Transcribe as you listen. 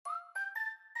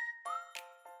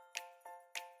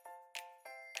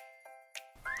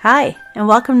Hi, and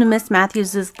welcome to Miss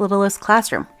Matthews' Littlest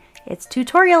Classroom. It's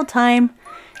tutorial time.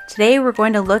 Today we're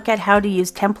going to look at how to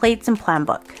use templates in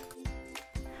Planbook.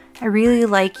 I really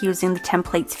like using the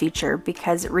templates feature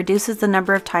because it reduces the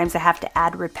number of times I have to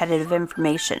add repetitive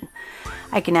information.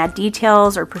 I can add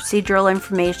details or procedural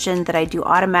information that I do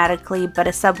automatically, but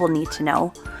a sub will need to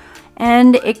know.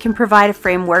 And it can provide a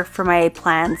framework for my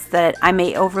plans that I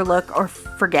may overlook or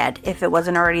forget if it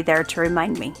wasn't already there to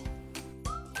remind me.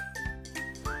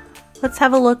 Let's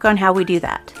have a look on how we do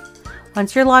that.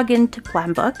 Once you're logged into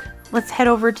Planbook, let's head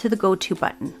over to the Go To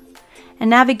button and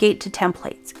navigate to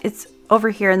Templates. It's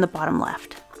over here in the bottom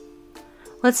left.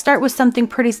 Let's start with something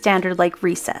pretty standard like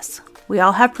recess. We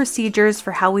all have procedures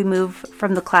for how we move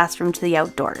from the classroom to the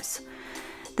outdoors.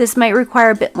 This might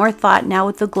require a bit more thought now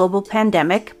with the global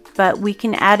pandemic, but we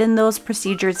can add in those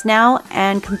procedures now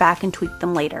and come back and tweak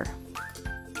them later.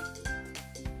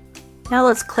 Now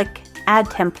let's click Add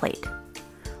Template.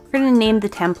 We're going to name the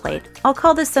template. I'll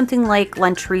call this something like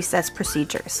lunch recess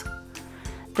procedures.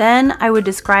 Then I would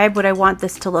describe what I want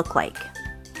this to look like.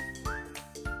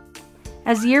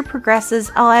 As the year progresses,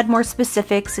 I'll add more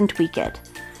specifics and tweak it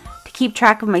to keep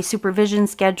track of my supervision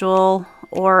schedule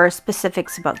or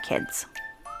specifics about kids.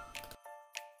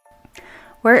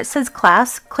 Where it says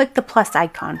class, click the plus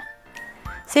icon.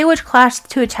 Say which class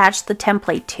to attach the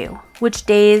template to, which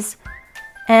days,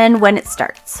 and when it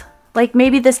starts. Like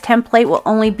maybe this template will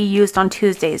only be used on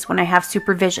Tuesdays when I have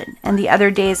supervision, and the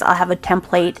other days I'll have a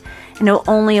template and it will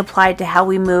only apply to how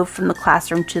we move from the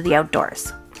classroom to the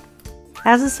outdoors.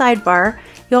 As a sidebar,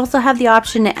 you also have the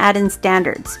option to add in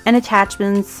standards and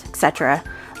attachments, etc.,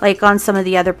 like on some of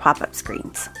the other pop-up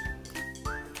screens.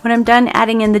 When I'm done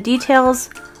adding in the details,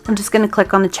 I'm just going to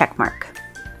click on the check mark.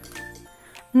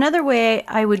 Another way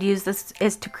I would use this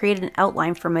is to create an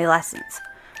outline for my lessons.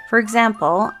 For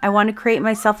example, I want to create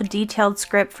myself a detailed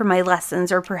script for my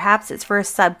lessons, or perhaps it's for a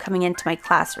sub coming into my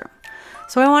classroom.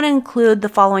 So I want to include the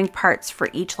following parts for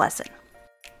each lesson: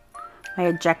 my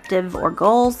objective or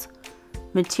goals,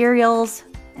 materials,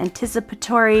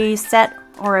 anticipatory set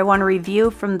or I want to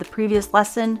review from the previous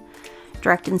lesson,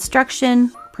 direct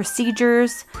instruction,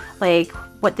 procedures, like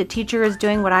what the teacher is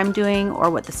doing, what I'm doing, or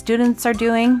what the students are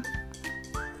doing,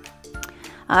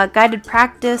 guided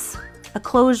practice, a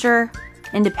closure,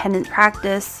 independent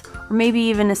practice, or maybe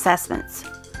even assessments.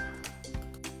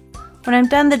 When I'm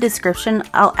done the description,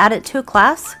 I'll add it to a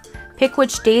class, pick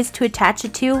which days to attach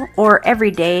it to, or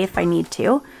every day if I need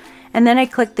to, and then I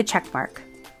click the check mark.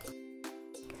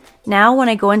 Now when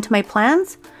I go into my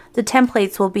plans, the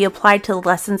templates will be applied to the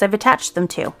lessons I've attached them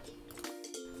to.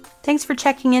 Thanks for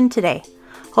checking in today.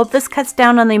 Hope this cuts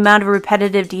down on the amount of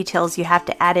repetitive details you have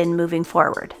to add in moving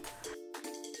forward.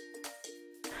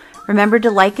 Remember to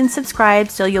like and subscribe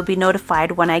so you'll be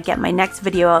notified when I get my next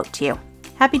video out to you.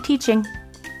 Happy teaching!